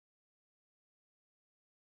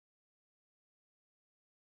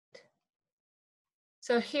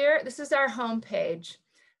So here, this is our home page.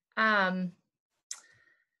 I'm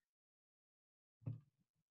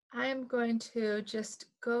going to just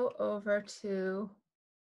go over to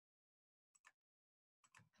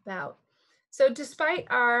about. So despite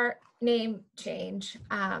our name change,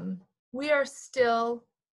 we are still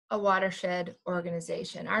a watershed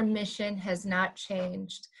organization. Our mission has not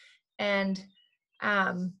changed. And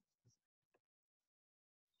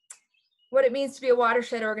what it means to be a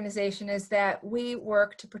watershed organization is that we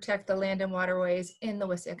work to protect the land and waterways in the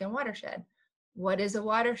Wissahickon watershed. What is a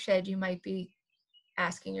watershed, you might be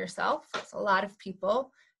asking yourself? So a lot of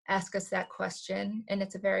people ask us that question, and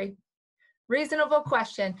it's a very reasonable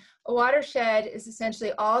question. A watershed is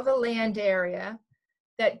essentially all the land area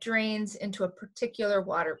that drains into a particular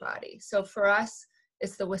water body. So for us,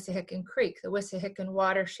 it's the Wissahickon Creek. The Wissahickon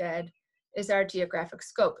watershed is our geographic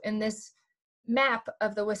scope. In this map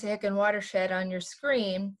of the Wissahickon watershed on your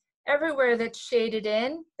screen, everywhere that's shaded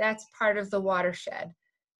in, that's part of the watershed.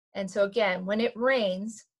 And so again, when it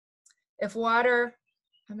rains, if water,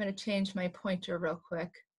 I'm going to change my pointer real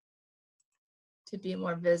quick to be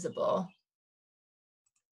more visible.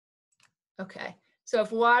 Okay, so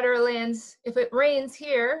if water lands, if it rains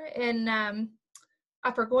here in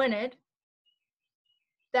Upper Gwynedd,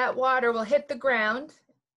 that water will hit the ground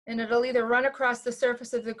and it'll either run across the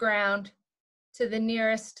surface of the ground to the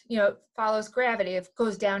nearest, it follows gravity, it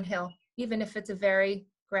goes downhill, even if it's a very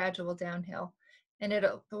gradual downhill. And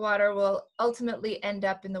the water will ultimately end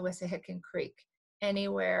up in the Wissahickon Creek,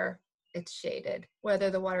 anywhere it's shaded, whether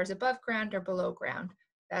the water is above ground or below ground.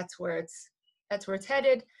 That's where it's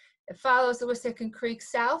headed. It follows the Wissahickon Creek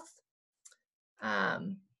south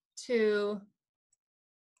into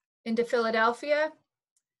Philadelphia,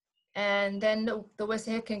 and then the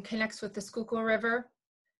Wissahickon connects with the Schuylkill River,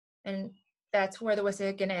 and that's where the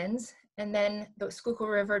Wissahickon ends. And then the Schuylkill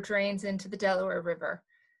River drains into the Delaware River,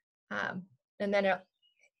 and then it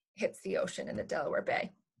hits the ocean in the Delaware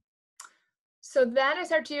Bay. So that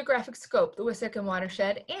is our geographic scope, the Wissahickon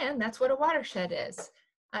watershed, and that's what a watershed is.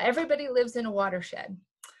 Everybody lives in a watershed.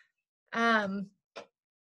 Now,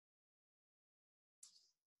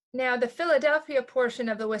 the Philadelphia portion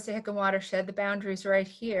of the Wissahickon watershed, the boundaries right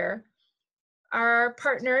here, our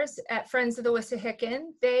partners at Friends of the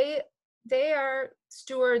Wissahickon, they are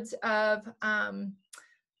stewards of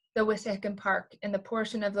the Wissahickon Park and the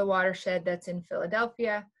portion of the watershed that's in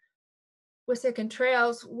Philadelphia. Wissahickon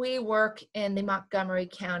Trails, we work in the Montgomery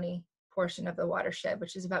County portion of the watershed,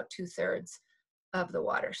 which is about 2/3 of the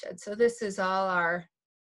watershed. So this is all our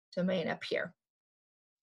domain up here.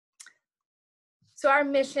 So our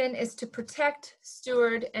mission is to protect,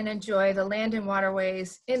 steward, and enjoy the land and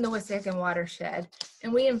waterways in the Wissahickon watershed,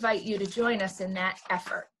 and we invite you to join us in that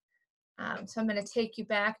effort. So I'm going to take you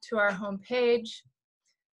back to our home page.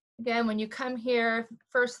 Again, when you come here,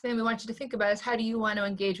 first thing we want you to think about is how do you want to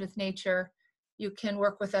engage with nature? You can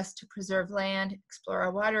work with us to preserve land, explore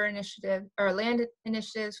our water initiative, our land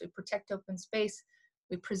initiatives. We protect open space,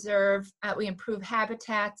 we preserve, we improve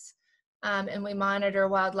habitats, and we monitor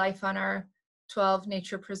wildlife on our 12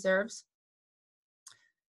 nature preserves.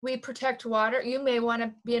 We protect water. You may want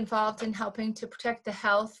to be involved in helping to protect the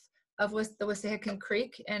health of the Wissahickon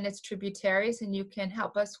Creek and its tributaries, and you can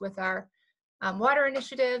help us with our water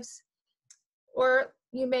initiatives, or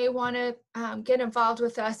you may want to get involved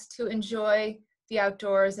with us to enjoy the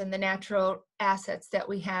outdoors and the natural assets that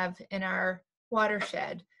we have in our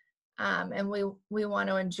watershed, and we want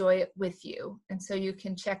to enjoy it with you, and so you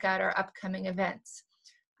can check out our upcoming events.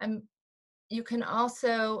 You can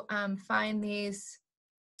also find these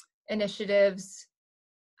initiatives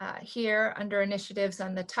here under initiatives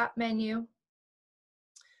on the top menu.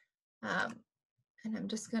 And I'm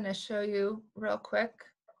just going to show you real quick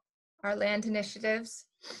our land initiatives.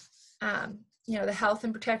 The health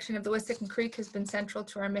and protection of the Wissahickon Creek has been central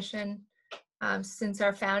to our mission since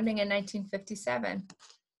our founding in 1957.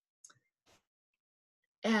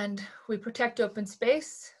 And we protect open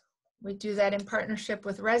space. We do that in partnership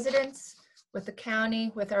with residents, with the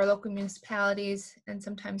county, with our local municipalities, and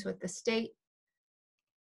sometimes with the state.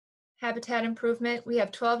 Habitat improvement, we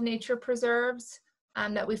have 12 nature preserves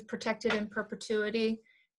that we've protected in perpetuity,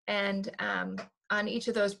 and on each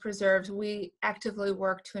of those preserves we actively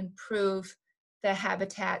work to improve the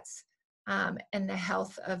habitats and the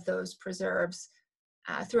health of those preserves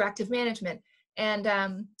through active management. And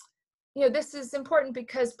this is important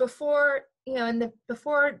because before the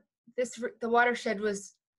watershed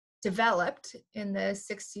was developed in the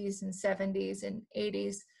 60s and 70s and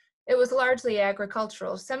 80s, it was largely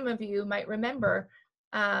agricultural. Some of you might remember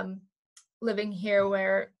living here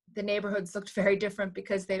where the neighborhoods looked very different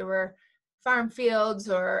because they were farm fields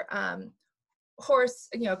or horse,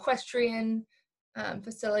 equestrian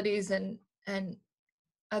facilities and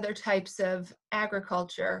other types of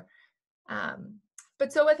agriculture.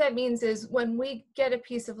 But so what that means is when we get a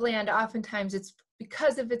piece of land, oftentimes it's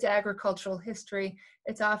because of its agricultural history,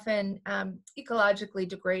 it's often ecologically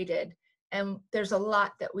degraded. And there's a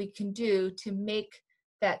lot that we can do to make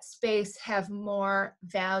that space have more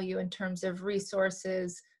value in terms of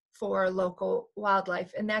resources for local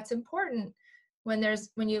wildlife. And that's important when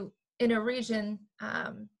you in a region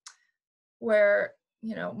where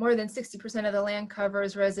more than 60% of the land cover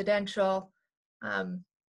is residential.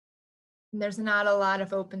 There's not a lot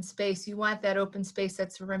of open space. You want that open space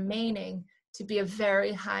that's remaining to be of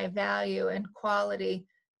very high value and quality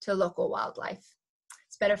to local wildlife.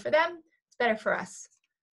 It's better for them, it's better for us.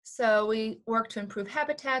 So we work to improve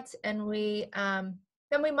habitats, and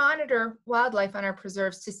then we monitor wildlife on our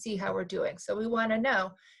preserves to see how we're doing. So we want to know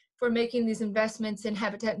if we're making these investments in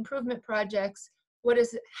habitat improvement projects,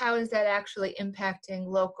 how is that actually impacting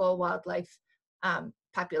local wildlife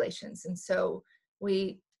populations? And so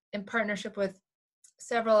we, in partnership with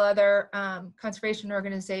several other conservation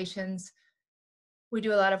organizations, we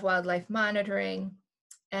do a lot of wildlife monitoring,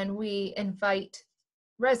 and we invite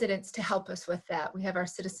residents to help us with that. We have our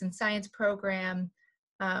citizen science program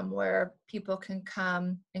where people can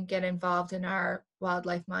come and get involved in our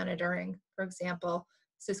wildlife monitoring. For example,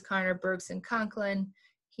 this is Connor Bergson Conklin.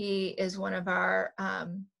 He is one of our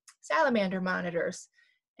salamander monitors,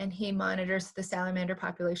 and he monitors the salamander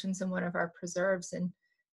populations in one of our preserves. And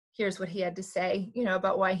here's what he had to say,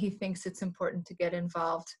 about why he thinks it's important to get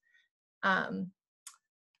involved.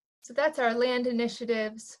 So that's our land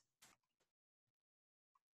initiatives.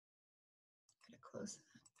 Close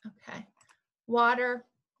that. Okay. Water.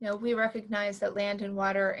 We recognize that land and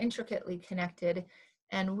water are intricately connected,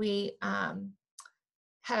 and we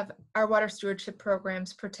have our water stewardship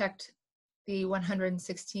programs protect the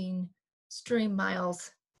 116 stream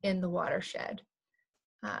miles in the watershed.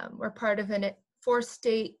 We're part of a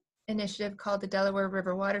 4-state initiative called the Delaware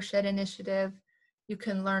River Watershed Initiative. You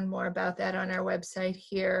can learn more about that on our website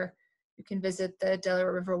here. You can visit the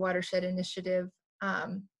Delaware River Watershed Initiative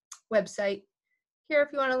website here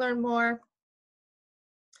if you want to learn more.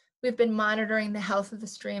 We've been monitoring the health of the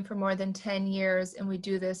stream for more than 10 years, and we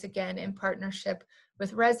do this again in partnership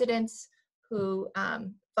with residents who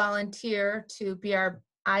volunteer to be our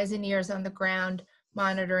eyes and ears on the ground,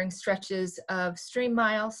 monitoring stretches of stream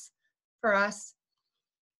miles for us.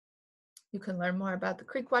 You can learn more about the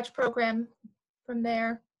Creek Watch program from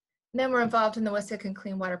there. And then we're involved in the Wissahickon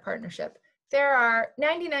Clean Water Partnership. There are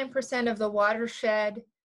 99% of the watershed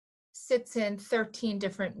sits in 13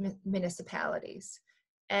 different municipalities.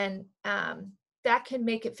 And that can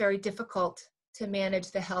make it very difficult to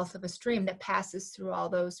manage the health of a stream that passes through all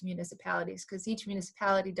those municipalities, because each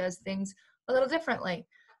municipality does things a little differently.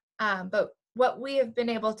 But what we have been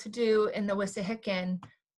able to do in the Wissahickon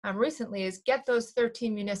recently is get those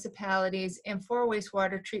 13 municipalities and 4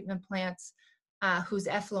 wastewater treatment plants whose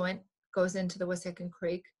effluent goes into the Wissahickon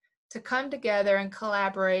Creek to come together and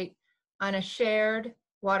collaborate on a shared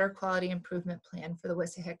water quality improvement plan for the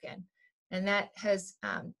Wissahickon. And that has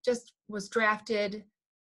just was drafted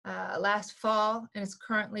last fall, and is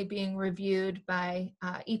currently being reviewed by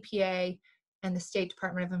EPA and the State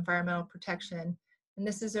Department of Environmental Protection. And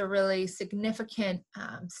this is a really significant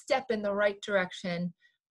step in the right direction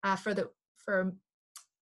for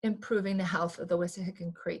improving the health of the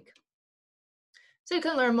Wissahickon Creek. So you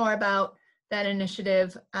can learn more about that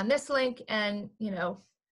initiative on this link, and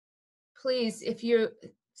please, if you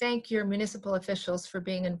thank your municipal officials for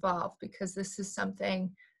being involved, because this is something,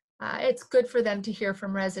 it's good for them to hear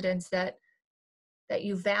from residents that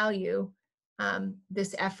you value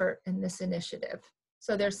this effort and this initiative.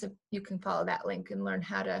 So you can follow that link and learn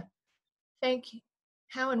how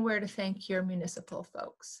and where to thank your municipal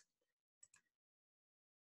folks.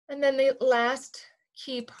 And then the last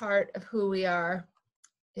key part of who we are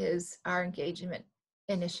is our engagement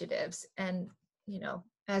initiatives. And,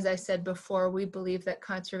 as I said before, we believe that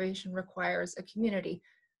conservation requires a community.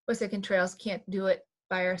 Wissahickon Trails can't do it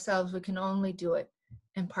by ourselves. We can only do it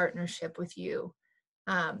in partnership with you.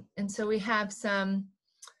 And so we have some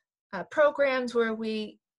programs where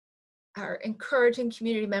we are encouraging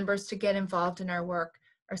community members to get involved in our work.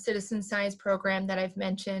 Our citizen science program that I've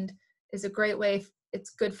mentioned is a great way.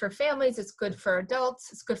 It's good for families, it's good for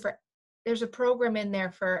adults, there's a program in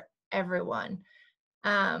there for everyone.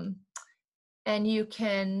 And you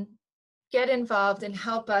can get involved and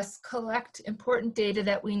help us collect important data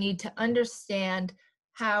that we need to understand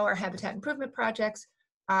how our habitat improvement projects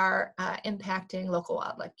are impacting local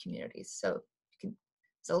wildlife communities. So there's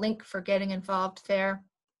a link for getting involved there.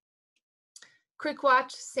 Creek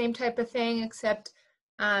Watch, same type of thing, except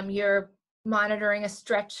you're monitoring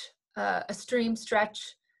a stream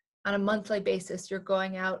stretch on a monthly basis. You're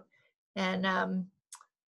going out and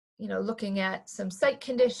looking at some site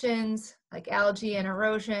conditions like algae and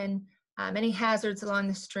erosion, any hazards along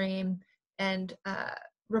the stream, and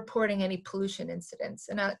reporting any pollution incidents.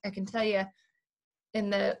 And I can tell you, in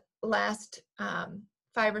the last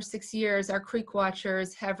 5 or 6 years, our Creek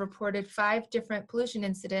Watchers have reported 5 different pollution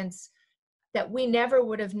incidents that we never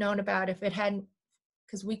would have known about if it hadn't,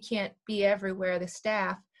 because we can't be everywhere, the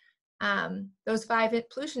staff. Those 5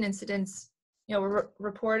 pollution incidents, were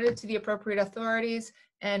reported to the appropriate authorities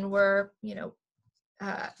and were,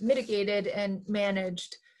 mitigated and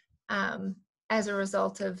managed as a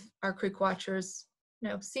result of our Creek Watchers,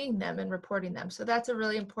 seeing them and reporting them. So that's a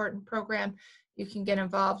really important program. You can get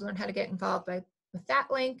involved, learn how to get involved with that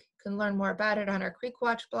link. You can learn more about it on our Creek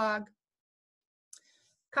Watch blog.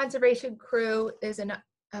 Conservation Crew is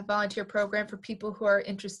a volunteer program for people who are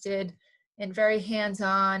interested in very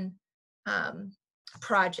hands-on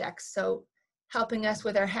projects. So helping us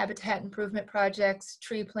with our habitat improvement projects,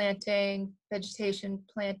 tree planting, vegetation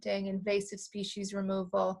planting, invasive species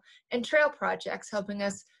removal, and trail projects, helping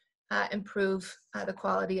us improve the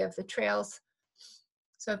quality of the trails.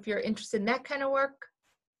 So if you're interested in that kind of work,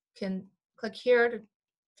 you can click here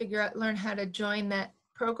to learn how to join that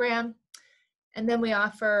program. And then we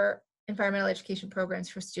offer environmental education programs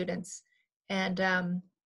for students. And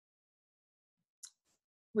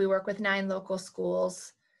we work with 9 local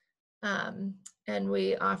schools, and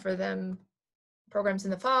we offer them programs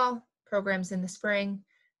in the fall, programs in the spring,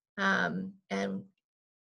 and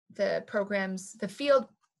the programs, the field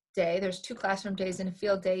day, there's 2 classroom days and a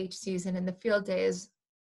field day each season, and the field day is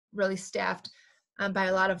really staffed by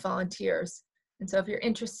a lot of volunteers. And so if you're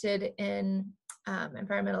interested in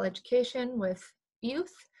environmental education with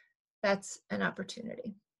youth, that's an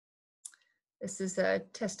opportunity. This is a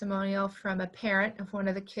testimonial from a parent of one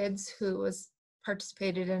of the kids who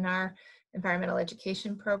participated in our environmental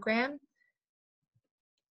education program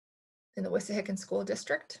in the Wissahickon School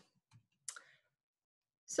District.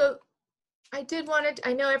 So I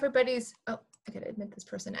know everybody's, I gotta admit this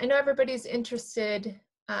person. I know everybody's interested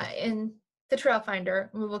in the Trail Finder,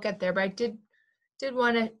 and we will get there, but I did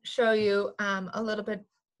want to show you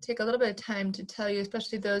take a little bit of time to tell you,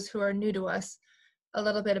 especially those who are new to us, a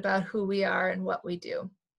little bit about who we are and what we do.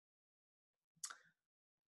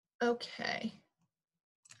 Okay,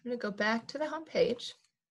 I'm going to go back to the home page.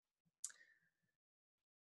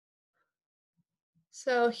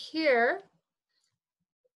 So here,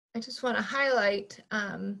 I just want to highlight,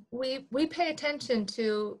 we pay attention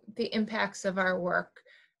to the impacts of our work.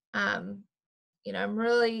 I'm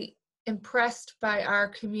really impressed by our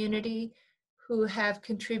community who have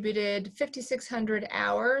contributed 5,600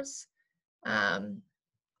 hours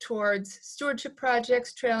towards stewardship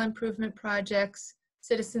projects, trail improvement projects,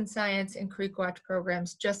 citizen science, and Creek Watch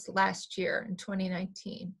programs just last year in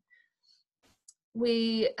 2019.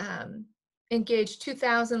 We engaged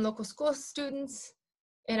 2,000 local school students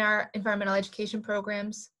in our environmental education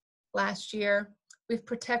programs last year. We've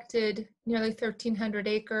protected nearly 1,300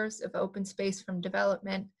 acres of open space from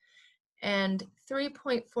development, and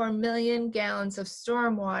 3.4 million gallons of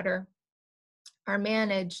stormwater are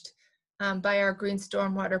managed by our green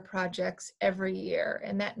stormwater projects every year,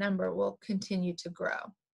 and that number will continue to grow.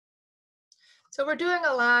 So we're doing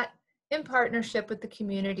a lot in partnership with the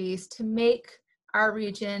communities to make our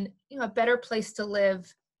region, a better place to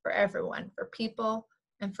live for everyone, for people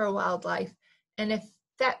and for wildlife. And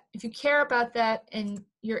if you care about that and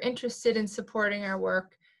you're interested in supporting our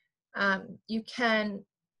work, you can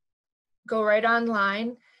go right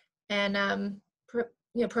online and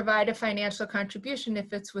provide a financial contribution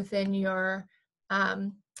if it's within your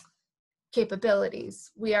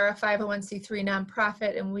capabilities. We are a 501c3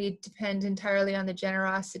 nonprofit, and we depend entirely on the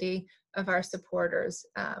generosity of our supporters,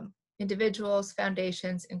 individuals,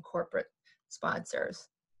 foundations, and corporate sponsors.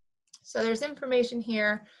 So there's information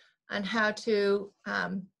here on how to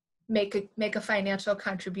make a financial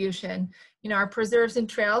contribution. Our preserves and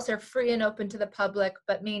trails are free and open to the public,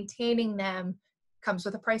 but maintaining them comes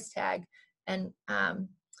with a price tag. And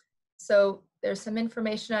so there's some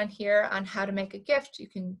information on here on how to make a gift. You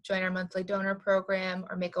can join our monthly donor program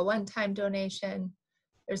or make a one-time donation.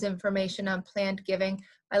 There's information on planned giving.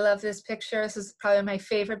 I love this picture. This is probably my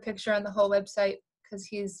favorite picture on the whole website because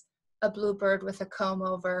he's a bluebird with a comb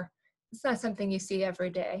over. It's not something you see every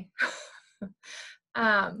day.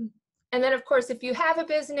 And then, of course, if you have a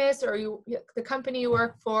business or the company you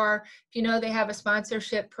work for, if they have a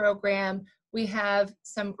sponsorship program, we have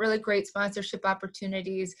some really great sponsorship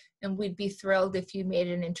opportunities, and we'd be thrilled if you made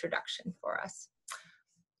an introduction for us.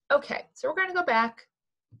 Okay, so we're going to go back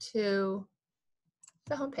to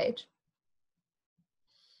the home page.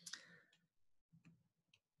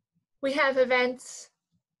 We have events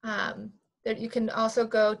that you can also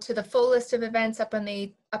go to the full list of events up on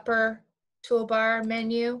the upper toolbar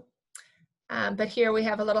menu. But here we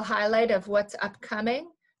have a little highlight of what's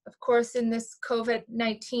upcoming. Of course, in this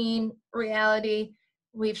COVID-19 reality,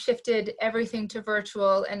 we've shifted everything to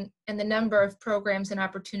virtual, and the number of programs and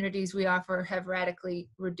opportunities we offer have radically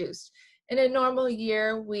reduced. In a normal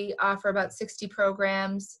year, we offer about 60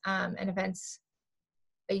 programs and events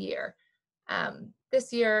a year.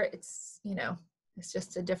 This year, it's, you know, it's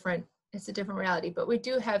just a different reality, but we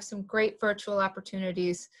do have some great virtual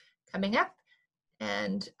opportunities coming up,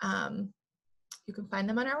 and you can find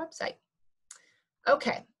them on our website.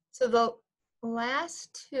 Okay, so the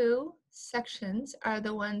last two sections are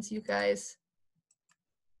the ones you guys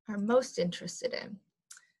are most interested in.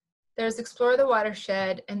 There's Explore the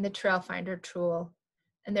Watershed and the Trail Finder tool,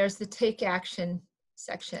 and there's the Take Action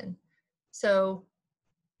section. So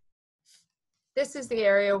this is the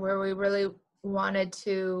area where we really wanted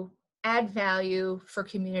to add value for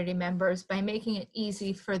community members by making it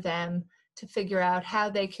easy for them to figure out how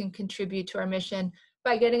they can contribute to our mission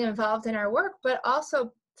by getting involved in our work, but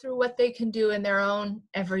also through what they can do in their own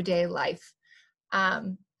everyday life.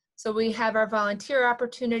 So we have our volunteer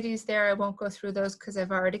opportunities there. I won't go through those because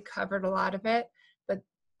I've already covered a lot of it, but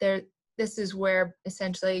this is where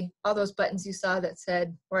essentially all those buttons you saw that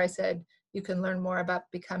said, where I said you can learn more about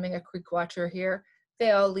becoming a creek watcher here,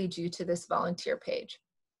 they all lead you to this volunteer page.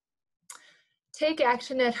 Take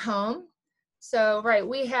action at home. So, right,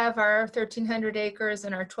 we have our 1,300 acres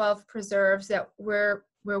and our 12 preserves that where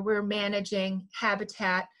we're managing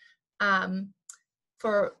habitat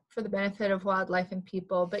for the benefit of wildlife and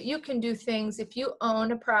people. But you can do things, if you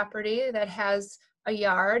own a property that has a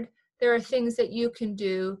yard, there are things that you can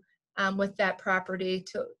do with that property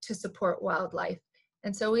to support wildlife.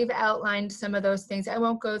 And so we've outlined some of those things. I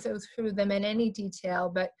won't go through them in any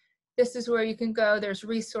detail, but this is where you can go. There's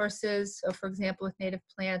resources. So for example, with native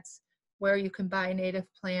plants, where you can buy native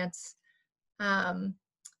plants,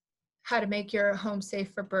 how to make your home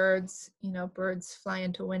safe for birds. You know, birds fly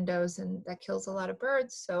into windows and that kills a lot of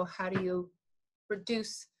birds. So how do you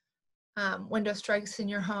reduce window strikes in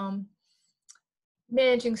your home?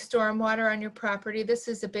 Managing stormwater on your property. This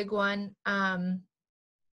is a big one.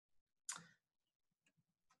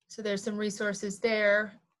 So there's some resources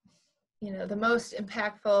there. You know, the most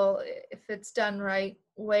impactful, if it's done right,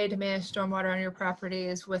 way to manage stormwater on your property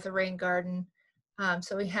is with a rain garden.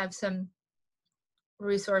 So we have some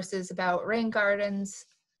resources about rain gardens,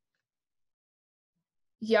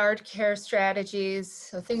 yard care strategies,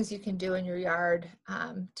 so things you can do in your yard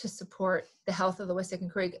to support the health of the Wissahickon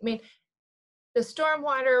Creek. I mean, the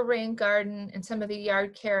stormwater, rain garden, and some of the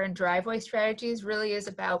yard care and driveway strategies really is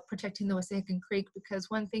about protecting the Wissahickon Creek, because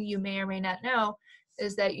one thing you may or may not know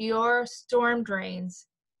is that your storm drains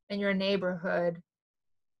in your neighborhood,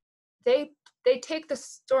 they take the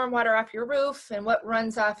stormwater off your roof and what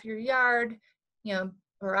runs off your yard, you know,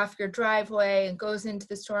 or off your driveway and goes into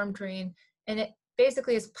the storm drain, and it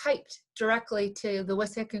basically is piped directly to the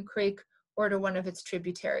Wissahickon Creek or to one of its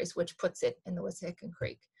tributaries, which puts it in the Wissahickon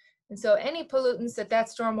Creek. And so any pollutants that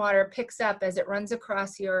stormwater picks up as it runs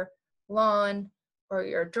across your lawn or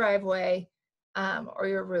your driveway or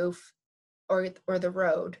your roof or the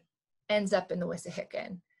road ends up in the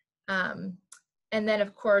Wissahickon. And then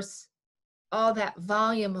of course, all that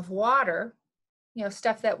volume of water, you know,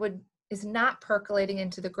 stuff that is not percolating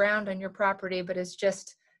into the ground on your property, but is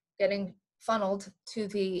just getting funneled to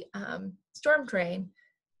the storm drain,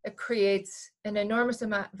 it creates an enormous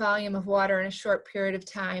volume of water in a short period of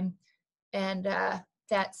time, and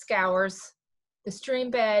that scours the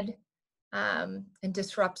stream bed and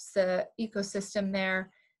disrupts the ecosystem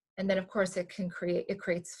there. And then of course it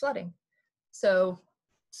creates flooding. So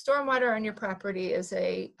stormwater on your property is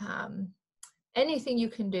anything you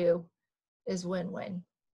can do is win-win.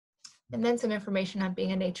 And then some information on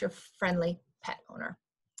being a nature-friendly pet owner.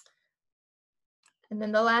 And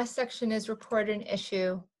then the last section is report an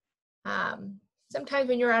issue. Sometimes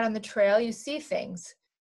when you're out on the trail, you see things.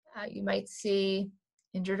 You might see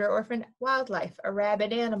injured or orphaned wildlife, a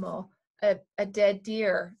rabid animal, a dead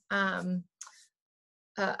deer, a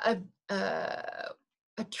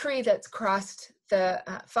tree that's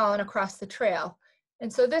fallen across the trail.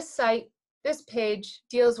 And so this page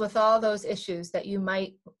deals with all those issues that you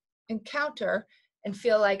might encounter and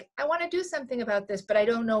feel like, I want to do something about this, but I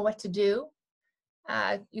don't know what to do.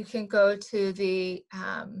 You can go to this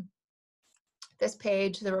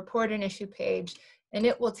page, the report an issue page, and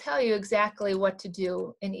it will tell you exactly what to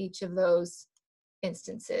do in each of those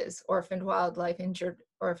instances: orphaned wildlife, injured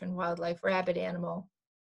orphaned wildlife, rabid animal,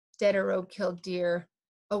 dead or road-killed deer,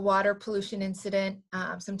 a water pollution incident.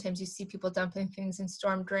 Sometimes you see people dumping things in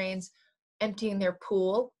storm drains, emptying their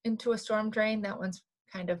pool into a storm drain. That one's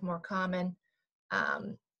kind of more common.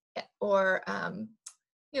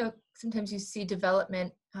 You know, sometimes you see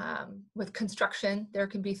development with construction. There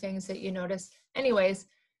can be things that you notice. Anyways,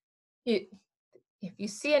 if you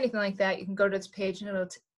see anything like that, you can go to this page and it'll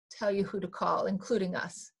tell you who to call, including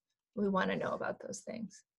us. We want to know about those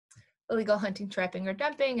things. Illegal hunting, trapping, or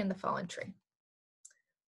dumping, and the fallen tree.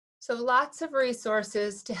 So lots of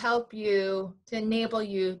resources to help you, to enable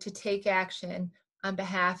you to take action on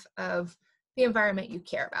behalf of the environment you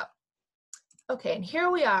care about. Okay, and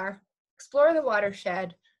here we are. Explore the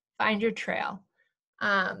watershed, find your trail.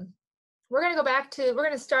 We're going to go back to, we're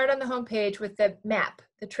going to start on the home page with the map,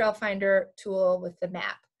 the Trail Finder tool with the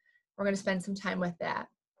map. We're going to spend some time with that.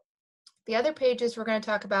 The other pages we're going to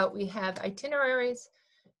talk about, we have itineraries,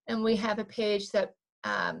 and we have a page that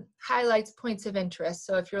highlights points of interest.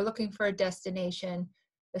 So if you're looking for a destination,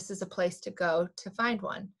 this is a place to go to find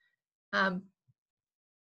one.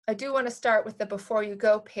 I do want to start with the before you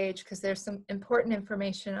go page because there's some important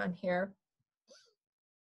information on here.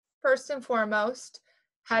 First and foremost,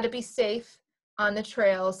 how to be safe on the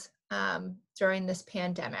trails during this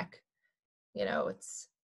pandemic. You know, it's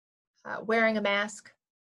wearing a mask.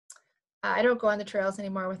 I don't go on the trails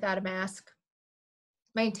anymore without a mask.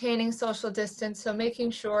 Maintaining social distance, so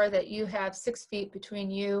making sure that you have 6 feet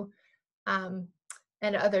between you and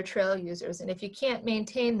other trail users. And if you can't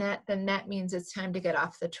maintain that, then that means it's time to get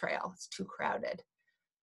off the trail. It's too crowded.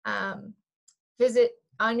 Visit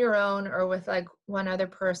on your own or with like one other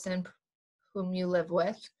person whom you live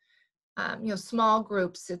with. You know, small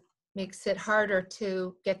groups, it makes it harder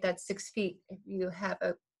to get that 6 feet if you have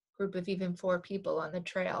a group of even 4 people on the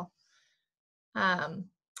trail.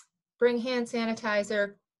 Bring hand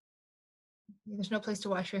sanitizer. There's no place to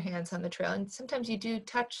wash your hands on the trail. And sometimes you do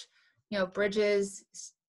touch, you know, bridges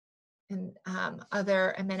and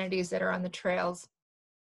other amenities that are on the trails.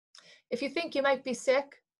 If you think you might be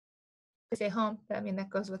sick, stay home. I mean, that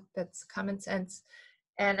goes with, that's common sense.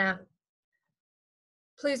 And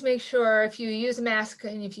please make sure if you use a mask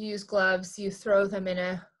and if you use gloves, you throw them in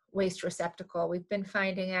a waste receptacle. We've been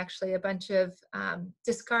finding actually a bunch of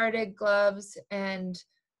discarded gloves and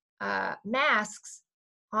masks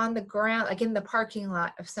on the ground, like in the parking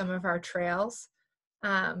lot of some of our trails.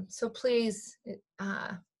 So please, you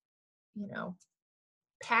know,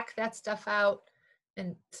 pack that stuff out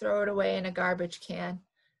and throw it away in a garbage can.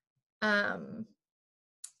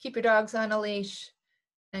 Keep your dogs on a leash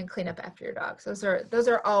and clean up after your dogs. Those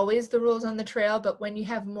are always the rules on the trail, but when you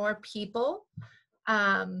have more people,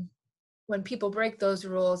 when people break those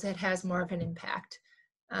rules, it has more of an impact.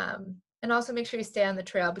 And also make sure you stay on the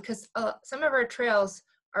trail because some of our trails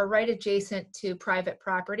are right adjacent to private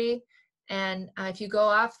property. And if you go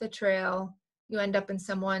off the trail, you end up on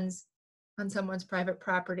someone's private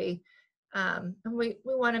property. And we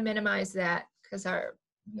want to minimize that because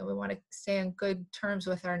we want to stay on good terms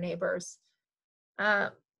with our neighbors.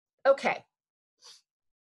 Okay.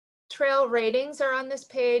 Trail ratings are on this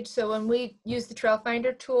page. So when we use the Trail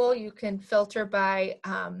Finder tool, you can filter by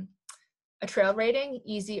a trail rating,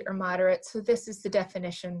 easy or moderate. So this is the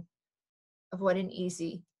definition of what an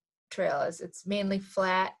easy trail is. It's mainly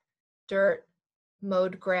flat, dirt,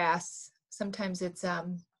 mowed grass. Sometimes it's,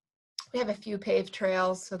 we have a few paved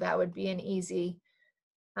trails, so that would be an easy,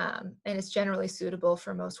 and it's generally suitable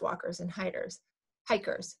for most walkers and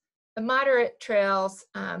hikers. The moderate trails,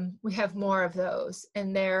 we have more of those,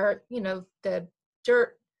 and they're, you know,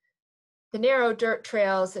 the narrow dirt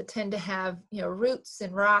trails that tend to have, you know, roots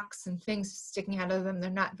and rocks and things sticking out of them. They're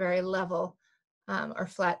not very level or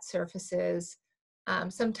flat surfaces.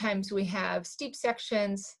 Sometimes we have steep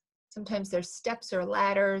sections. Sometimes there's steps or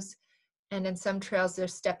ladders. And in some trails,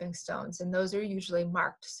 there's stepping stones. And those are usually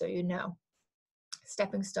marked, so you know.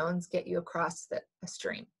 Stepping stones get you across a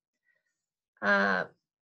stream.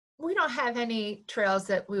 We don't have any trails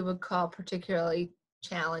that we would call particularly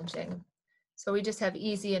challenging. So we just have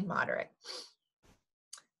easy and moderate.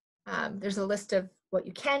 There's a list of what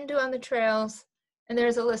you can do on the trails, and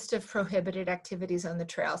there's a list of prohibited activities on the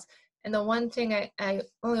trails. And the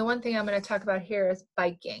only one thing I'm going to talk about here is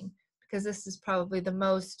biking, because this is probably the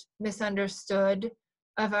most misunderstood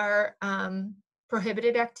of our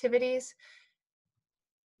prohibited activities.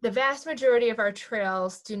 The vast majority of our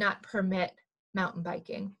trails do not permit mountain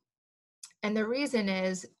biking. And the reason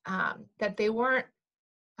is that they weren't,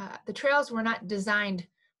 the trails were not designed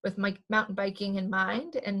with mountain biking in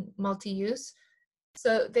mind and multi-use.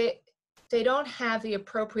 So they don't have the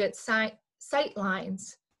appropriate sight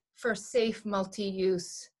lines for safe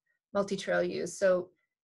multi-use, multi-trail use. So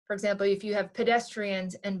for example, if you have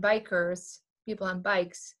pedestrians and bikers, people on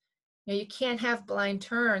bikes, you can't have blind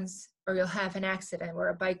turns or you'll have an accident where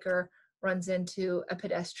a biker runs into a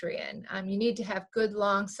pedestrian. You need to have good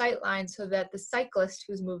long sight lines so that the cyclist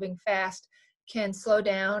who's moving fast can slow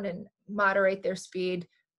down and moderate their speed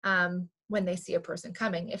when they see a person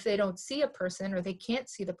coming. If they don't see a person or they can't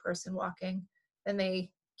see the person walking, then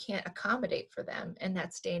they can't accommodate for them, and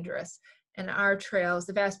that's dangerous. And our trails,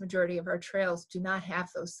 the vast majority of our trails do not have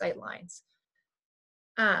those sight lines.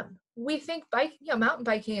 We think mountain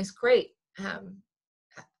biking is great.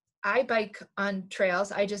 I bike on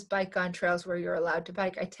trails. I just bike on trails where you're allowed to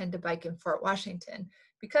bike. I tend to bike in Fort Washington.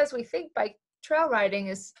 Because we think bike trail riding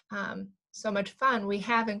is so much fun, we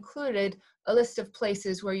have included a list of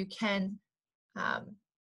places where you can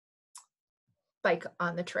bike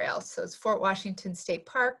on the trails. So it's Fort Washington State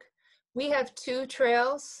Park. We have 2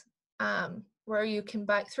 trails where you can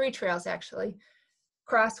bike, 3 trails actually,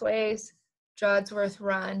 Crossways, Jodsworth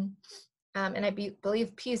Run, and I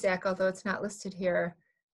believe Pezack, although it's not listed here,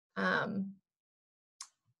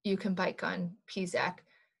 you can bike on Pezack.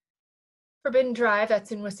 Forbidden Drive,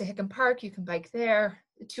 that's in Wissahickon Park, you can bike there.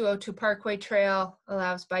 The 202 Parkway Trail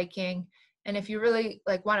allows biking. And if you really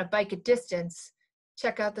want to bike a distance,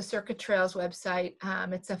 check out the Circuit Trails website.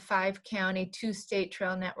 It's a 5-county, 2-state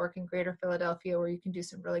trail network in Greater Philadelphia where you can do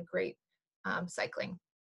some really great cycling.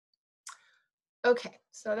 Okay,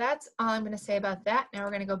 so that's all I'm going to say about that. Now we're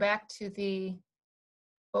going to go back to the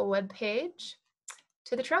web page,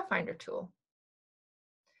 to the Trail Finder tool.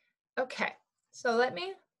 Okay, so let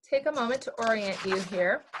me take a moment to orient you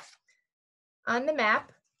here. On the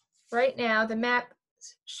map, right now, the map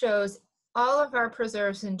shows all of our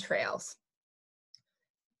preserves and trails.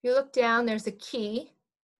 If you look down, there's a key,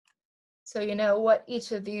 so you know what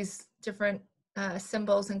each of these different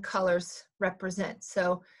symbols and colors represent.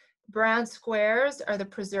 So brown squares are the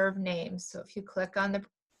preserve names. So if you click on the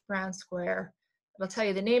brown square, it'll tell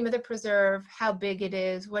you the name of the preserve, how big it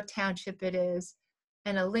is, what township it is,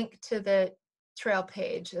 and a link to the trail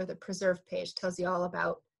page or the preserve page tells you all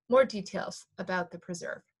about more details about the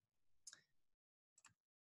preserve.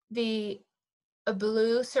 The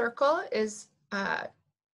blue circle is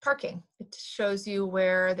parking. It shows you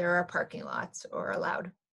where there are parking lots or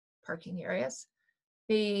allowed parking areas.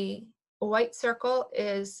 The white circle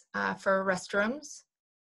is for restrooms.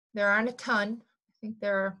 There aren't a ton. I think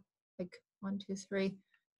there are like 1, 2, 3,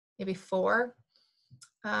 maybe 4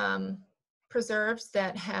 preserves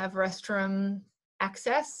that have restroom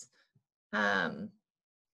access. And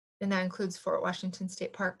that includes Fort Washington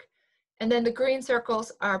State Park. And then the green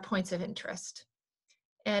circles are points of interest.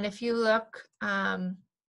 And if you look,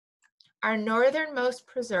 our northernmost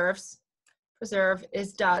preserve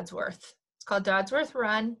is Dodsworth. It's called Dodsworth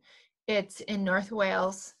Run. It's in North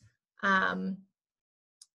Wales. And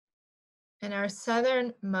our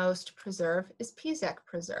southernmost preserve is Pezack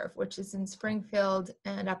Preserve, which is in Springfield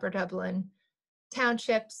and Upper Dublin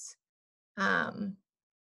townships. And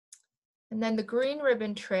then the Green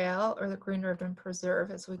Ribbon Trail, or the Green Ribbon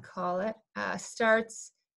Preserve as we call it,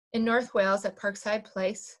 starts in North Wales at Parkside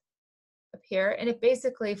Place up here, and it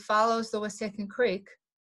basically follows the Wissahickon Creek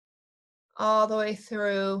all the way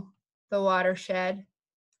through the watershed,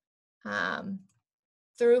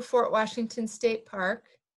 through Fort Washington State Park,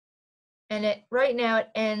 and right now it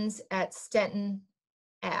ends at Stenton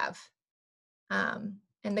Ave. And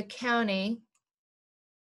the county,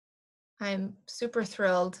 I'm super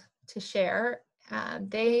thrilled to share,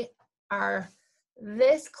 they are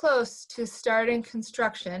this close to starting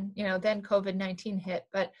construction, then COVID-19 hit,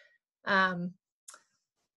 but on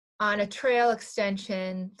a trail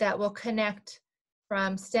extension that will connect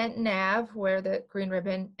from Stenton Ave, where the green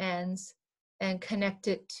ribbon ends, and connect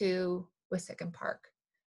it to Wissahickon Park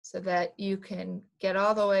so that you can get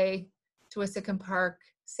all the way to Wissahickon Park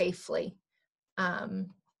safely.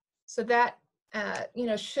 So that,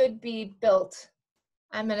 should be built,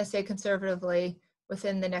 I'm going to say conservatively,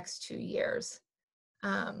 within the next 2 years.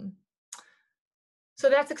 So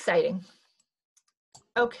that's exciting.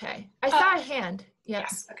 Okay, I saw a hand.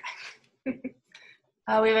 Yes. Okay.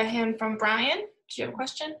 We have a hand from Brian. Do you have a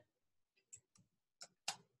question?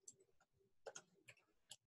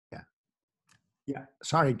 Yeah.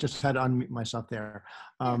 Sorry, just had to unmute myself there.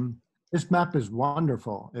 This map is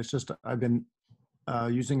wonderful. It's just, I've been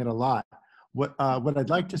using it a lot. What I'd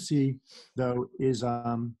like to see, though, is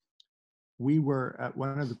we were at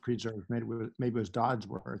one of the preserves, maybe it was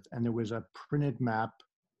Dodsworth, and there was a printed map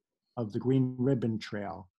of the Green Ribbon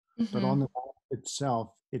Trail. But on the map itself,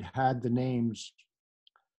 it had the names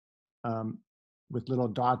with little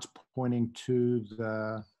dots pointing to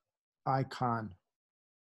the icon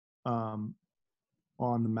on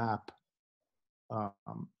the map.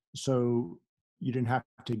 So you didn't have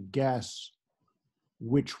to guess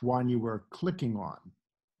which one you were clicking on.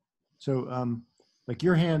 So like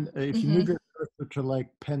your hand, if you move your cursor to like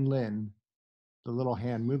Penlyn, the little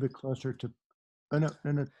hand, move it closer to, oh no,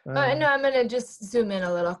 no, no. No, I'm gonna just zoom in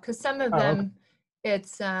a little because some of Oh, okay. them,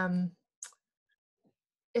 it's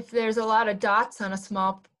if there's a lot of dots on a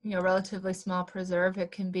small, relatively small preserve,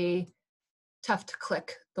 it can be tough to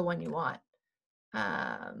click the one you want.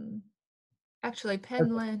 Actually,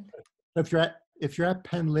 Penlyn. If you're at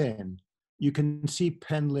Penlyn, you can see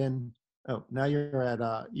Penlyn. Oh, now you're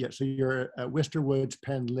at yeah. So you're at Worcester Woods,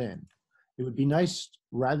 Penlyn. It would be nice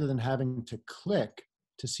rather than having to click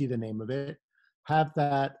to see the name of it, have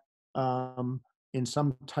that in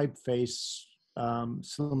some typeface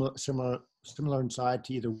similar inside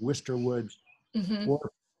to either Worcester Woods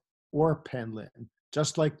or Penlyn,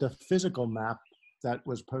 just like the physical map that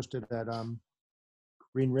was posted at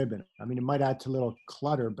Green Ribbon. I mean, it might add to a little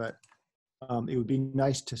clutter, but it would be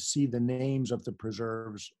nice to see the names of the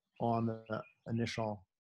preserves on the initial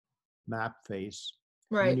map face.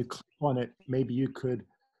 Right. When you click on it, maybe you could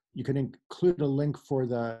include a link for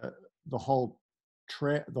the whole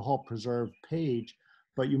preserve page,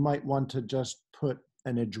 but you might want to just put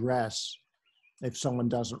an address if someone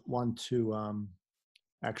doesn't want to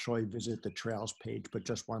actually visit the trails page, but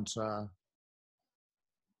just wants to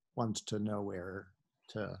know where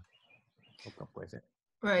to hook up with it.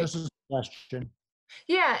 Right. This is a question.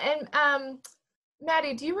 Yeah, and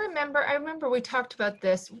Maddie, do you remember? I remember we talked about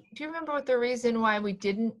this. Do you remember what the reason why we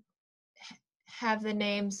didn't have the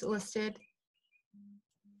names listed?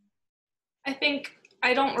 I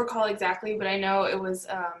don't recall exactly, but I know it was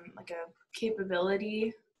like a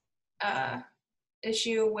capability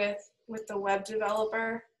issue with the web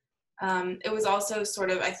developer. It was also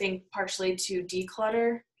sort of, I think, partially to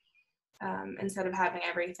declutter instead of having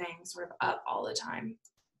everything sort of up all the time.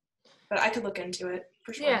 But I could look into it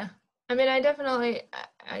for sure. Yeah, I mean, I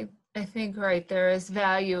think, right, there is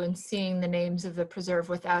value in seeing the names of the preserve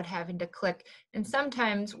without having to click. And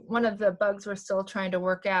sometimes one of the bugs we're still trying to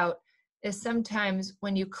work out is sometimes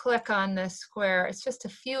when you click on the square, it's just a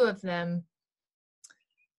few of them,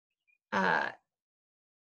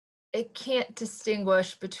 it can't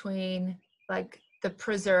distinguish between like the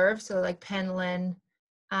preserve, so like Penlyn,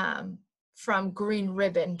 from Green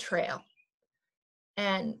Ribbon Trail.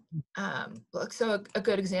 And so a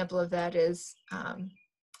good example of that is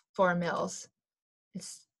Four Mills.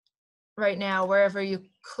 It's right now, wherever you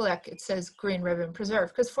click, it says Green Ribbon Preserve,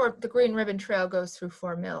 because the Green Ribbon Trail goes through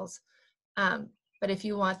Four Mills. But if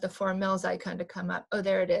you want the Four Mills icon to come up, oh,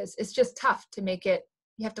 there it is. It's just tough to make it.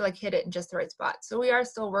 You have to like hit it in just the right spot. So we are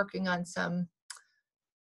still working on some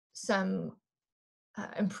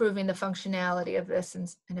improving the functionality of this in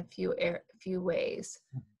a few ways.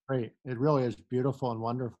 Great. It really is beautiful and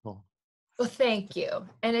wonderful. Well, thank you.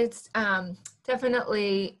 And it's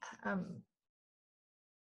definitely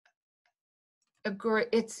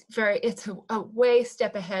it's a way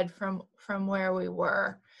step ahead from where we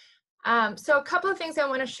were. So a couple of things I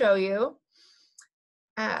want to show you.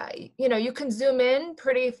 You can zoom in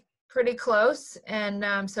pretty close,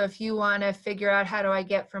 and so if you want to figure out how do I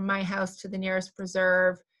get from my house to the nearest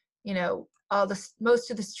preserve,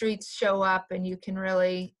 most of the streets show up, and you can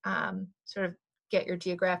really sort of get your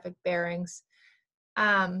geographic bearings.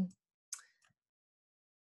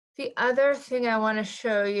 The other thing I want to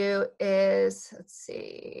show you is, let's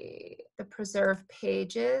see, the preserve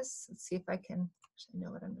pages. Let's see if I can actually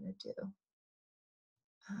know what I'm going to do.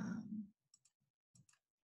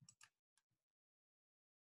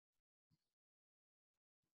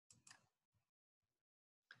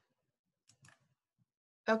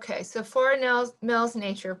 Okay, so Four Mills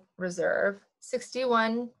Nature Reserve,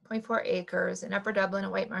 61.4 acres in Upper Dublin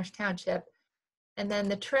and White Marsh Township. And then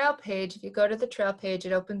the trail page, if you go to the trail page,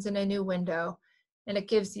 it opens in a new window and it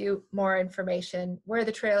gives you more information, where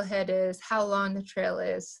the trailhead is, how long the trail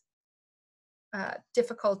is,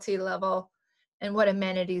 difficulty level, and what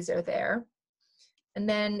amenities are there. And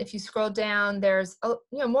then if you scroll down, there's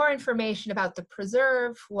more information about the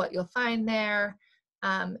preserve, what you'll find there,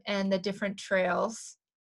 and the different trails.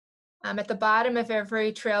 At the bottom of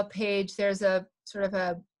every trail page, there's a sort of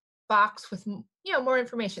a box with more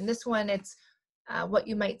information. This one, it's what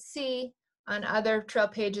you might see. On other trail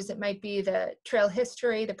pages, it might be the trail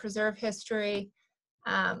history, the preserve history.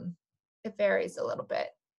 It varies a little bit.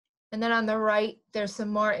 And then on the right, there's some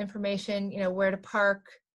more information, where to park,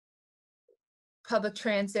 public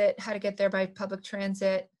transit, how to get there by public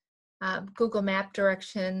transit, Google Map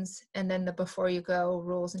directions, and then the before you go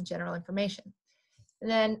rules and general information. And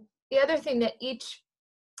then the other thing that each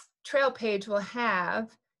trail page will have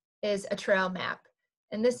is a trail map.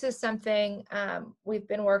 And this is something we've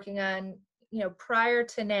been working on, prior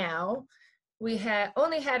to now. We had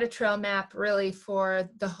only had a trail map really for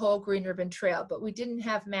the whole Green Ribbon Trail, but we didn't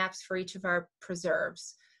have maps for each of our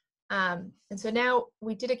preserves. And so now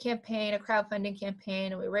we did a campaign, a crowdfunding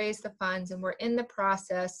campaign, and we raised the funds, and we're in the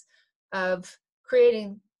process of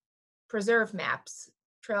creating preserve maps,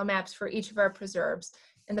 trail maps for each of our preserves.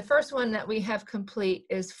 And the first one that we have complete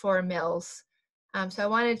is Four Mills. So I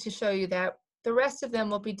wanted to show you that. The rest of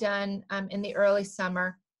them will be done in the early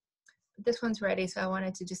summer. This one's ready, so I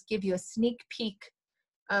wanted to just give you a sneak peek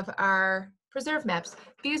of our preserve maps.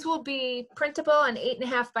 These will be printable on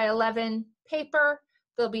 8.5 by 11 paper.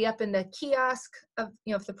 They'll be up in the kiosk of,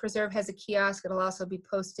 if the preserve has a kiosk, it'll also be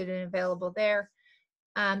posted and available there.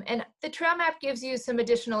 And the trail map gives you some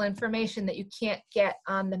additional information that you can't get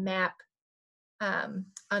on the map on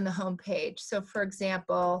the home page. So for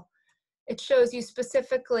example, it shows you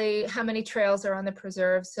specifically how many trails are on the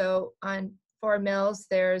preserve. So on Four Mills,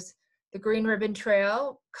 there's the Green Ribbon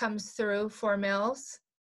Trail comes through Four Mills.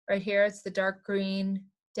 Right here, it's the dark green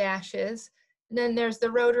dashes. And then there's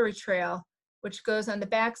the Rotary Trail, which goes on the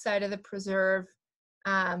back side of the preserve,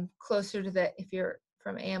 closer to the, if you're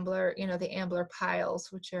from Ambler, the Ambler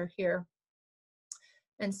piles, which are here.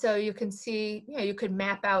 And so you can see, you could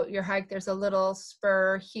map out your hike. There's a little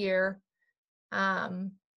spur here.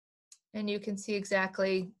 And you can see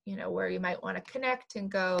exactly, where you might want to connect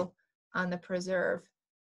and go on the preserve.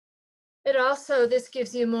 It also, this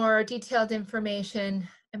gives you more detailed information,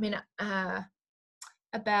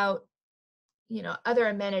 about, other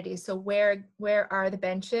amenities. So where are the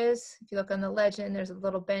benches? If you look on the legend, there's a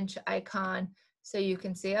little bench icon. So you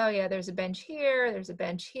can see, oh yeah, there's a bench here, there's a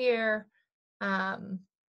bench here, and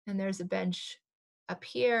there's a bench up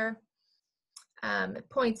here. It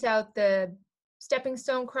points out the stepping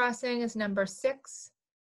stone crossing is number 6,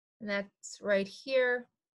 and that's right here.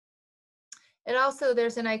 It also,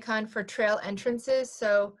 there's an icon for trail entrances,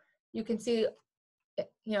 so you can see,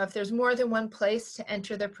 if there's more than one place to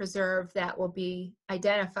enter the preserve, that will be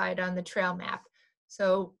identified on the trail map.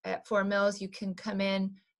 So at Four Mills, you can come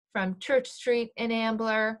in from Church Street in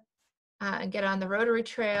Ambler and get on the Rotary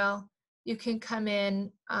Trail. You can come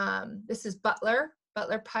in, this is Butler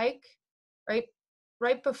Pike,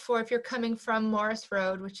 right before, if you're coming from Morris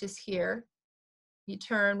Road, which is here, you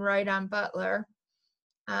turn right on Butler.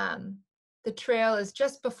 The trail is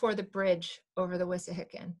just before the bridge over the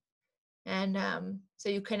Wissahickon. And so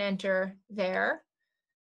you can enter there.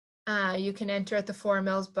 You can enter at the Four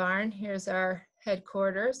Mills Barn. Here's our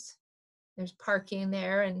headquarters. There's parking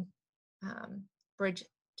there, and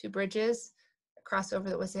 2 bridges across over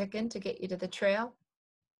the Wissahickon to get you to the trail.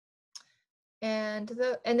 And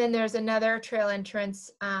then there's another trail entrance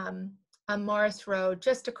on Morris Road,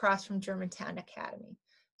 just across from Germantown Academy.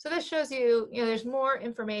 So this shows you, there's more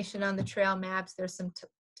information on the trail maps. There's some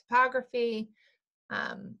topography.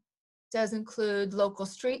 Does include local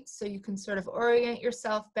streets, so you can sort of orient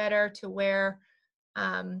yourself better to where,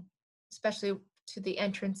 especially to the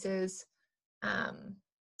entrances.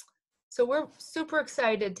 So we're super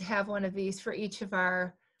excited to have one of these for each of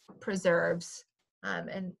our preserves,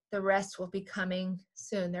 and the rest will be coming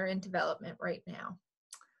soon. They're in development right now.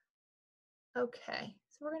 Okay,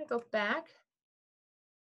 so we're going to go back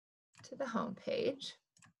to the home page,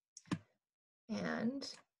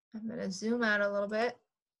 and I'm going to zoom out a little bit.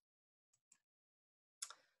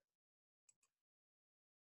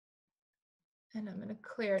 And I'm going to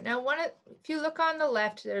clear it. Now, if you look on the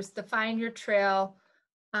left, there's the Find Your Trail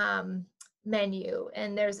menu,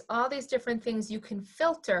 and there's all these different things you can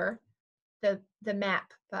filter the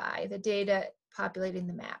map by, the data populating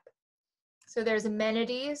the map. So there's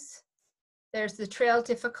amenities, there's the trail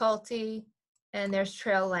difficulty, and there's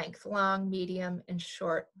trail length, long, medium, and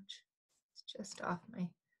short, which is just off my.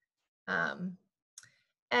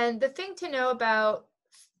 And the thing to know about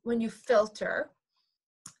when you filter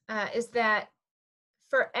is that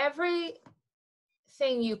for every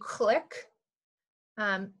thing you click,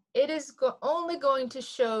 it is only going to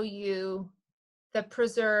show you the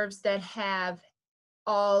preserves that have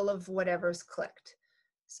all of whatever's clicked.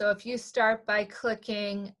 So if you start by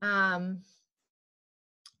clicking,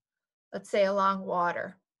 let's say along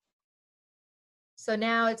water. So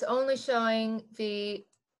now it's only showing the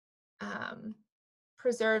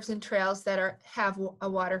preserves and trails that have a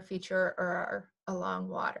water feature or are along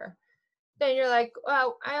water. Then you're like,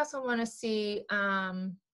 well, I also want to see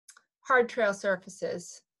hard trail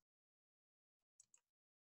surfaces.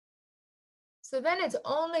 So then it's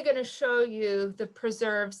only going to show you the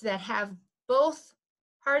preserves that have both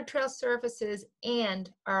hard trail surfaces and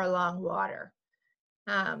are along water.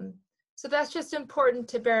 So that's just important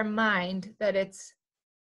to bear in mind that it's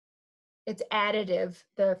additive,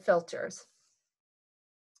 the filters.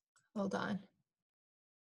 Hold on.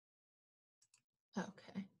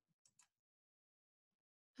 Okay.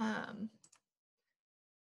 And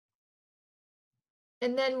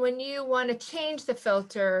then when you want to change the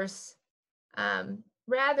filters,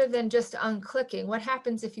 rather than just unclicking, what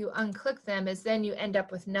happens if you unclick them is then you end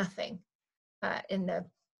up with nothing in the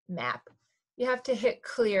map. You have to hit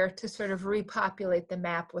clear to sort of repopulate the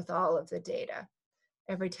map with all of the data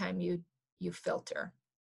every time you filter.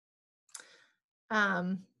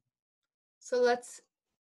 So let's,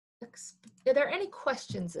 are there any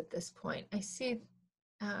questions at this point? I see,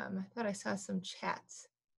 I thought I saw some chats.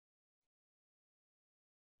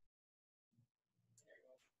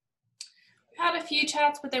 Had a few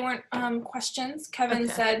chats, but they weren't questions. Kevin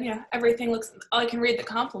Okay. said, you know, everything looks, I can read the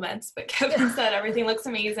compliments, but Kevin said everything looks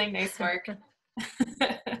amazing. Nice work.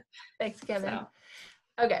 Thanks, Kevin.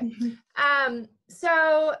 So. Okay.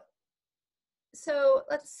 So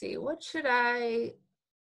let's see, what should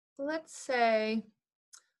let's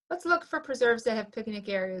look for preserves that have picnic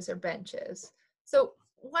areas or benches. So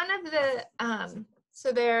one of the,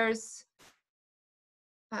 so there's,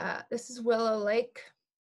 this is Willow Lake.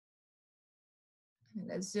 I'm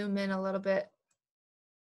gonna zoom in a little bit.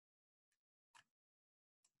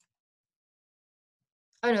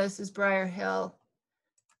 Oh no, this is Briar Hill.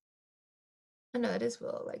 Oh no, it is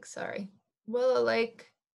Willow Lake, sorry. Willow Lake.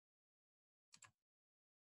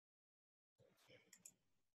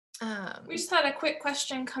 We just had a quick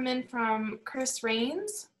question come in from Chris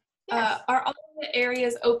Rains. Yes. Are all the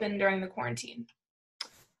areas open during the quarantine?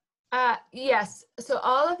 Yes, so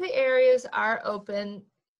all of the areas are open.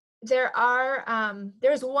 There are,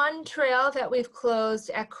 there's one trail that we've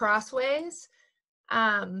closed at Crossways,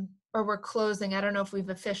 or we're closing. I don't know if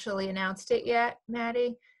we've officially announced it yet,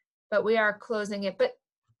 Maddie, but we are closing it. But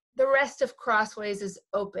the rest of Crossways is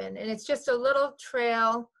open, and it's just a little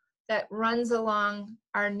trail that runs along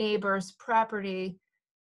our neighbor's property,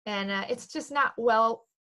 and it's just not well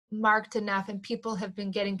marked enough, and people have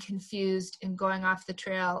been getting confused and going off the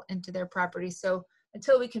trail into their property. So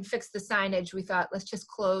until we can fix the signage, we thought let's just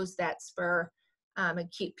close that spur and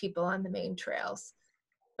keep people on the main trails.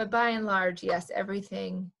 But by and large, yes,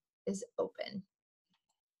 everything is open,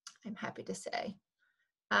 I'm happy to say.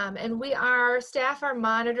 And staff are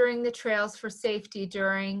monitoring the trails for safety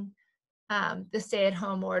during the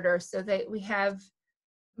stay-at-home order. So that we have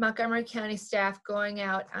Montgomery County staff going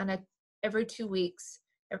out on every 2 weeks.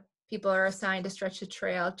 People are assigned to stretch the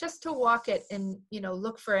trail just to walk it and, you know,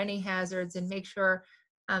 look for any hazards and make sure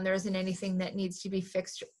there isn't anything that needs to be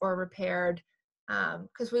fixed or repaired.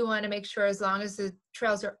 Because we want to make sure as long as the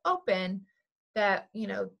trails are open that, you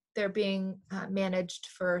know, they're being managed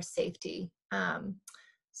for safety.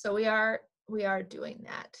 So we are doing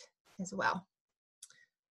that as well.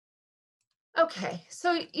 Okay,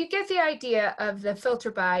 so you get the idea of the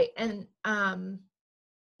filter by, and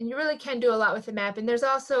you really can do a lot with the map. And there's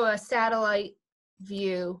also a satellite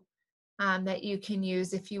view that you can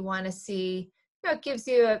use if you want to see, you know, it gives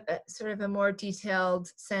you a sort of a more detailed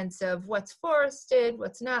sense of what's forested,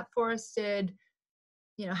 what's not forested,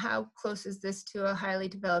 you know, how close is this to a highly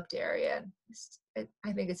developed area.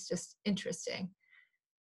 I think it's just interesting.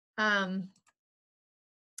 So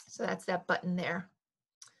that's that button there.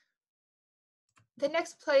 The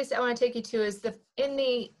next place I want to take you to is in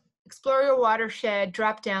the Explore Your Watershed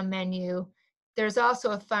drop-down menu. There's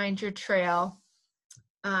also a Find Your Trail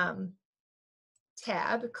tab.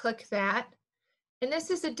 Click that. And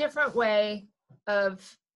this is a different way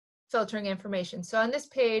of filtering information. So on this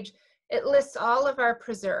page, it lists all of our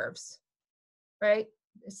preserves, right?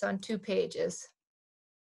 It's on 2 pages.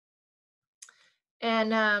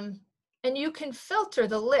 And you can filter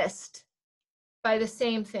the list by the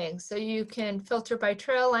same thing. So you can filter by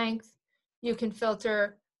trail length, you can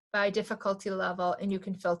filter by difficulty level, and you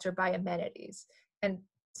can filter by amenities. And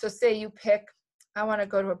so say you pick, I want to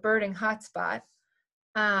go to a birding hotspot.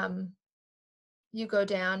 You go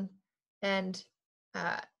down and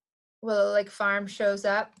Willow Lake Farm shows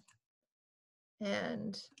up.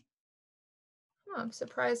 And I'm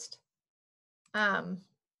surprised.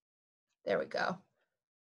 There we go.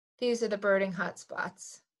 These are the birding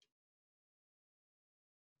hotspots.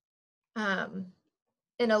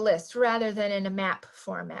 In a list rather than in a map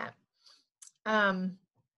format. So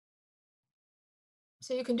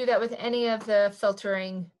you can do that with any of the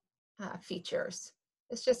filtering features.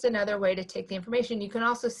 It's just another way to take the information. You can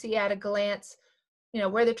also see at a glance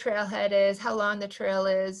where the trailhead is, how long the trail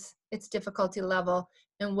is, its difficulty level,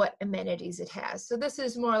 and what amenities it has. So this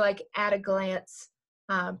is more like at a glance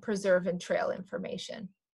preserve and trail information.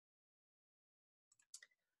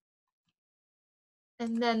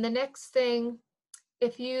 And then the next thing,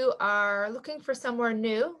 if you are looking for somewhere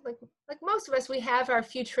new, like most of us, we have our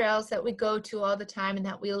few trails that we go to all the time and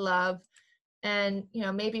that we love. And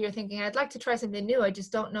maybe you're thinking, I'd like to try something new. I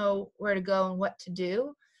just don't know where to go and what to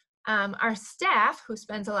do. Our staff, who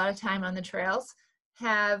spends a lot of time on the trails,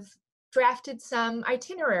 have drafted some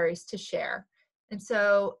itineraries to share. And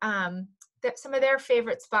so some of their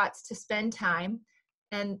favorite spots to spend time.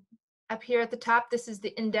 And up here at the top, this is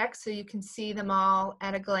the index, so you can see them all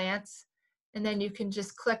at a glance. And then you can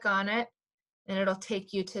just click on it and it'll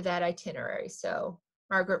take you to that itinerary. So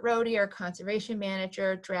Margaret Rohde, our conservation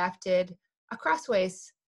manager, drafted a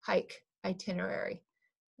Crossways hike itinerary.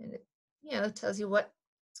 And it tells you what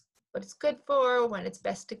it's good for, when it's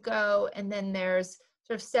best to go, and then there's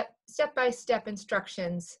sort of step-by-step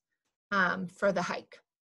instructions for the hike.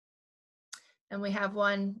 And we have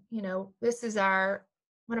one, this is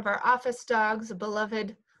one of our office dogs, a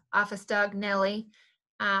beloved office dog, Nellie.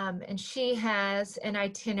 And she has an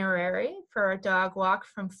itinerary for a dog walk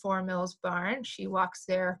from Four Mills Barn. She walks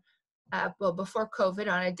there, before COVID,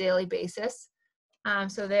 on a daily basis.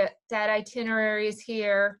 So that itinerary is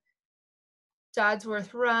here.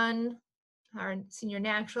 Dodsworth Run, our senior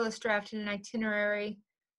naturalist, drafted an itinerary.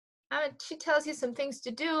 She tells you some things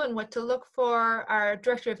to do and what to look for. Our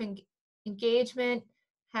director of engagement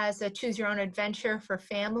has a choose your own adventure for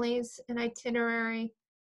families, an itinerary.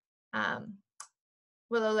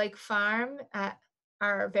 Willow Lake Farm,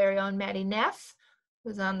 our very own Maddie Neff,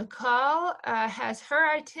 who's on the call, has her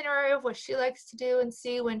itinerary of what she likes to do and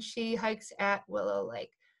see when she hikes at Willow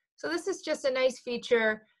Lake. So this is just a nice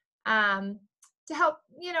feature to help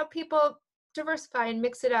people diversify and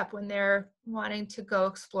mix it up when they're wanting to go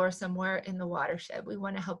explore somewhere in the watershed. We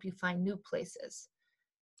want to help you find new places.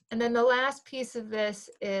 And then the last piece of this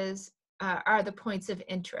are the points of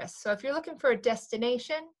interest. So if you're looking for a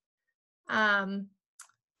destination,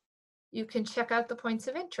 you can check out the points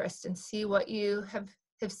of interest and see what you have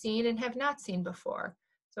seen and have not seen before.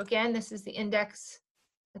 So again, this is the index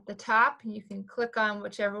at the top, and you can click on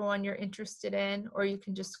whichever one you're interested in, or you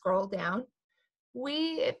can just scroll down.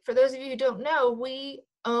 For those of you who don't know, we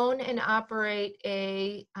own and operate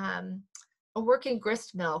a working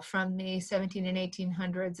grist mill from the 17 and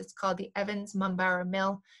 1800s. It's called the Evans Mumbara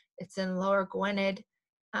Mill. It's in Lower Gwynedd,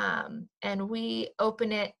 and we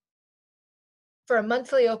open it for a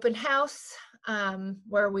monthly open house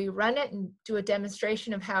where we run it and do a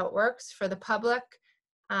demonstration of how it works for the public.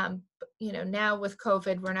 Now with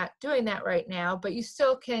COVID, we're not doing that right now, but you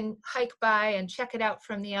still can hike by and check it out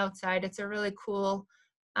from the outside. It's a really cool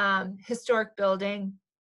historic building.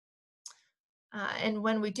 And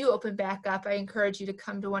when we do open back up, I encourage you to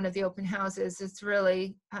come to one of the open houses. It's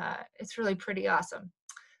really pretty awesome.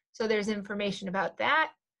 So there's information about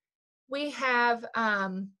that. We have a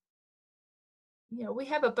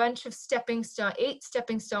bunch of 8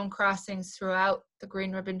 stepping stone crossings throughout the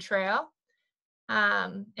Green Ribbon Trail.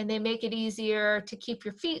 And they make it easier to keep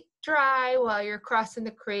your feet dry while you're crossing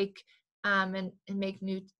the creek and make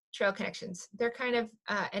new trail connections. They're kind of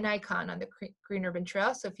an icon on the Green Ribbon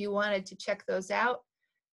Trail. So if you wanted to check those out,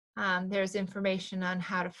 there's information on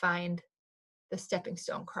how to find the stepping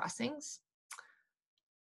stone crossings.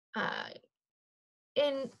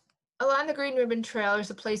 Along the Green Ribbon Trail, there's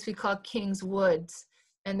a place we call King's Woods.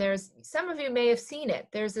 And some of you may have seen it.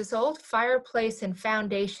 There's this old fireplace and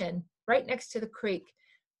foundation right next to the creek.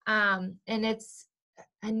 And it's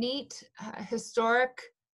a neat historic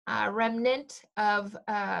remnant of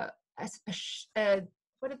what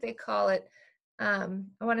did they call it? I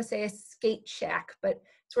want to say a skate shack, but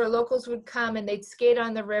it's where locals would come and they'd skate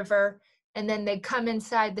on the river, and then they'd come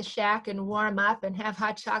inside the shack and warm up and have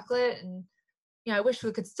hot chocolate. And I wish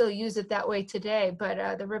we could still use it that way today, but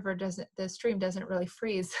the stream doesn't really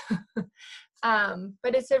freeze.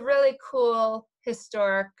 But it's a really cool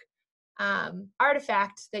historic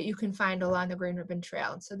artifact that you can find along the Green Ribbon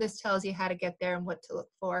Trail. So this tells you how to get there and what to look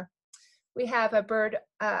for. We have a bird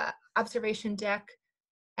observation deck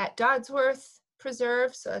at Dodsworth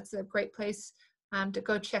Preserve, so that's a great place to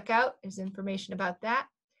go check out. There's information about that.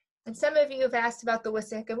 And some of you have asked about the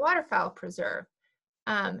Wissahickon Waterfowl Preserve.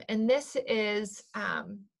 And this is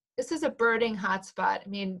a birding hotspot. I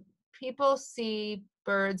mean, people see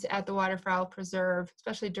birds at the Waterfowl Preserve,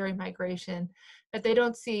 especially during migration, that they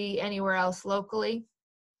don't see anywhere else locally.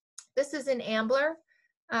 This is an ambler.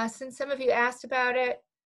 Since some of you asked about it,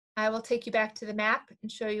 I will take you back to the map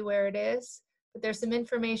and show you where it is. but there's some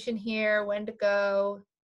information here, when to go,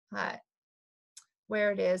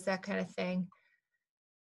 where it is, that kind of thing.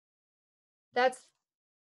 That's,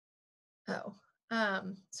 oh,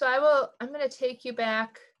 so I'm going to take you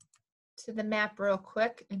back to the map real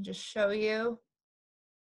quick and just show you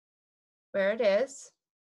where it is.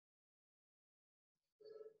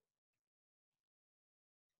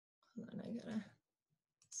 Hold on, I gotta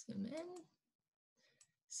zoom in.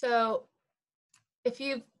 So if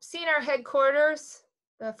you've seen our headquarters,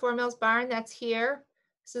 the 4 Mills Barn, that's here.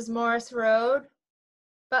 This is Morris Road,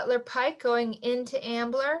 Butler Pike going into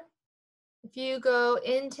Ambler. If you go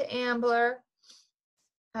into Ambler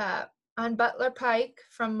on Butler Pike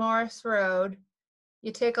from Morris Road,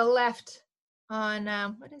 you take a left on,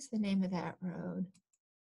 what is the name of that road?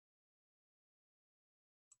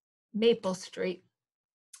 Maple Street,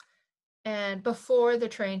 and before the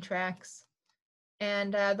train tracks.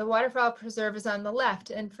 And the Waterfowl Preserve is on the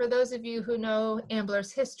left. And for those of you who know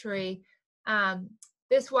Ambler's history,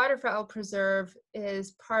 this Waterfowl Preserve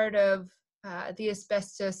is part of the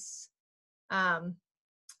asbestos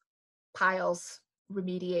piles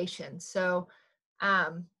remediation. So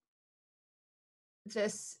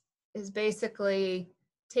this is basically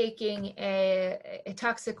taking a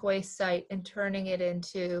toxic waste site and turning it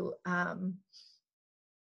into a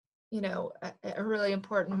really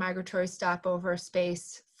important migratory stopover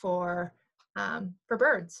space for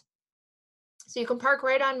birds. So you can park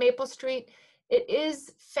right on Maple Street. It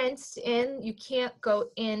is fenced in. You can't go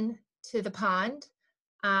in to the pond.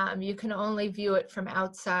 You can only view it from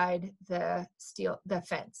outside the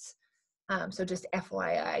fence. So just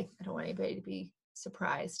FYI, I don't want anybody to be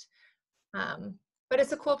surprised. But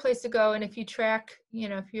it's a cool place to go. And if you track,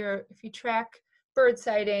 if you track bird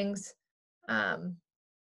sightings, then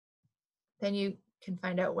you can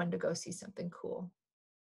find out when to go see something cool.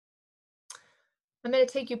 I'm going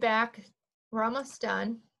to take you back. We're almost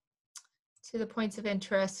done to the points of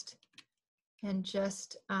interest, and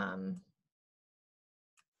just there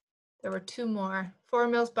were 2 more. 4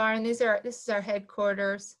 Mills Barn. This is our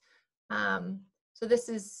headquarters. So this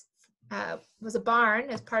was a barn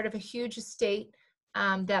as part of a huge estate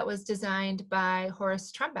that was designed by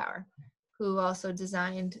Horace Trumbauer, who also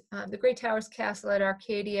designed the Great Towers Castle at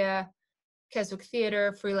Arcadia, Keswick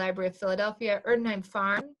Theater, Free Library of Philadelphia, Erdenheim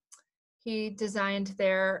Farm. He designed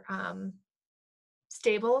their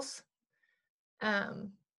stables.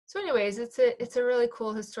 So anyways, it's a really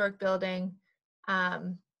cool historic building,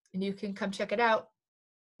 and you can come check it out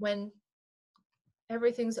when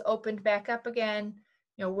everything's opened back up again.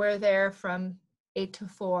 We're there from 8 to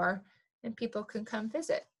 4, and people can come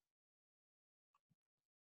visit.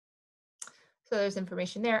 So there's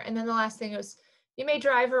information there. And then the last thing is, you may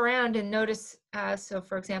drive around and notice, so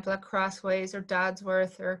for example, at Crossways or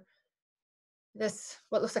Dodsworth, or this,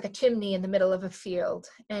 what looks like a chimney in the middle of a field.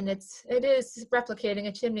 And it is replicating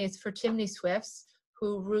a chimney. It's for chimney swifts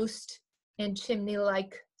who roost in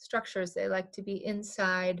chimney-like structures. They like to be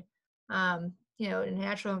inside, in a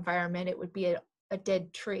natural environment. It would be a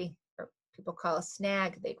dead tree, or people call a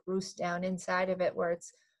snag. They'd roost down inside of it where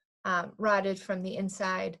it's rotted from the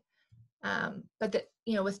inside. But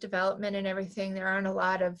with development and everything, there aren't a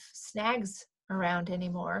lot of snags around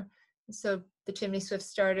anymore. So the chimney swift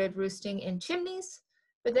started roosting in chimneys,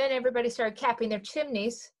 but then everybody started capping their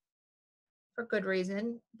chimneys for good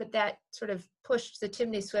reason. But that sort of pushed the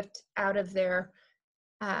chimney swift out of their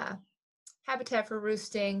habitat for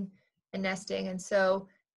roosting and nesting. And so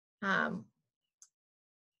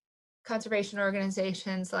conservation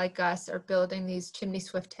organizations like us are building these chimney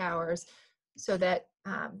swift towers so that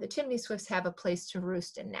the chimney swifts have a place to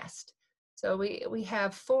roost and nest. So we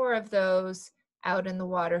have 4 of those out in the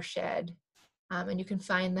watershed, and you can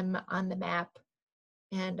find them on the map,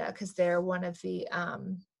 and because they're one of the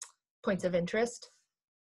points of interest,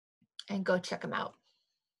 and go check them out.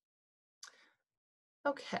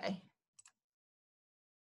 Okay,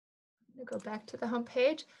 I'm gonna go back to the home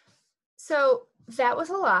page. So that was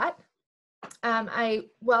a lot. I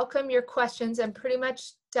welcome your questions. I'm pretty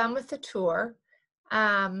much done with the tour.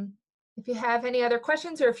 If you have any other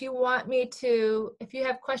questions, or if you want me to, if you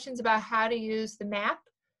have questions about how to use the map,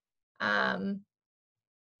 I'm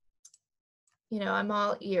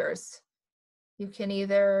all ears. You can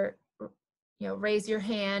either, raise your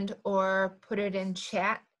hand or put it in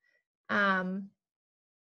chat. But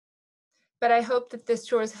I hope that this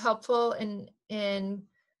tour is helpful in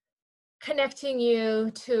connecting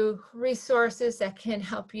you to resources that can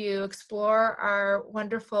help you explore our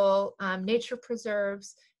wonderful nature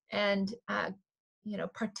preserves and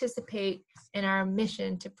participate in our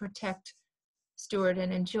mission to protect, steward,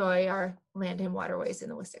 and enjoy our land and waterways in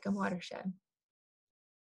the Wissahickon watershed.